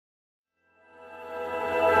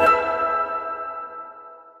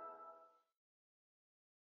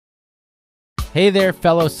Hey there,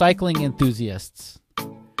 fellow cycling enthusiasts.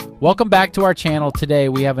 Welcome back to our channel. Today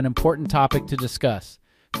we have an important topic to discuss: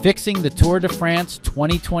 fixing the Tour de France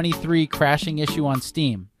 2023 crashing issue on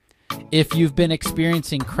Steam. If you've been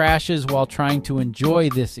experiencing crashes while trying to enjoy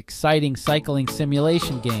this exciting cycling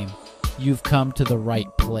simulation game, you've come to the right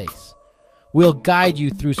place. We'll guide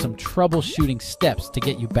you through some troubleshooting steps to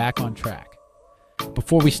get you back on track.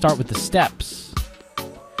 Before we start with the steps,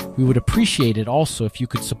 we would appreciate it also if you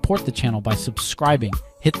could support the channel by subscribing,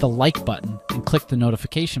 hit the like button, and click the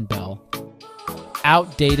notification bell.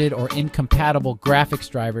 Outdated or incompatible graphics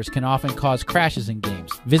drivers can often cause crashes in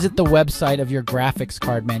games. Visit the website of your graphics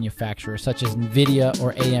card manufacturer, such as NVIDIA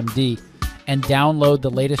or AMD, and download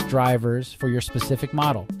the latest drivers for your specific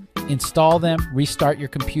model. Install them, restart your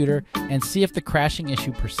computer, and see if the crashing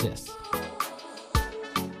issue persists.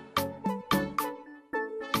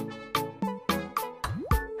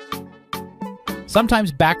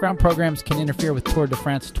 Sometimes background programs can interfere with Tour de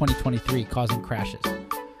France 2023, causing crashes.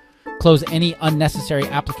 Close any unnecessary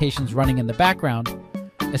applications running in the background,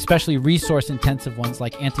 especially resource-intensive ones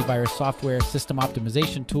like antivirus software, system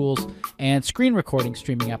optimization tools, and screen recording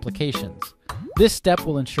streaming applications. This step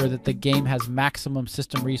will ensure that the game has maximum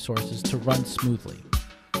system resources to run smoothly.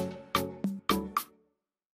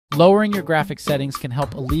 Lowering your graphics settings can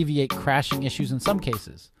help alleviate crashing issues in some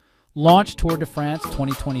cases. Launch Tour de France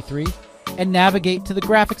 2023 and navigate to the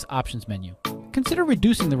graphics options menu. Consider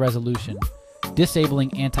reducing the resolution,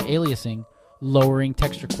 disabling anti-aliasing, lowering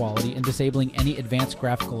texture quality, and disabling any advanced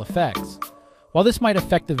graphical effects. While this might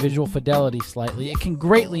affect the visual fidelity slightly, it can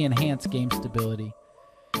greatly enhance game stability.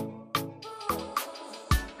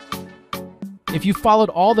 If you followed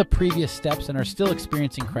all the previous steps and are still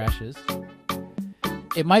experiencing crashes,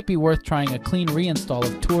 it might be worth trying a clean reinstall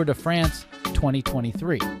of Tour de France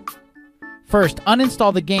 2023. First,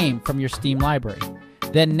 uninstall the game from your Steam library.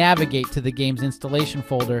 Then navigate to the game's installation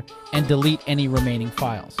folder and delete any remaining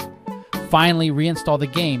files. Finally, reinstall the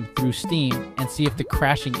game through Steam and see if the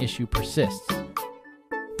crashing issue persists.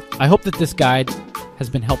 I hope that this guide has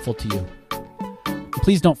been helpful to you.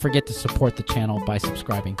 Please don't forget to support the channel by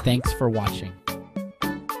subscribing. Thanks for watching.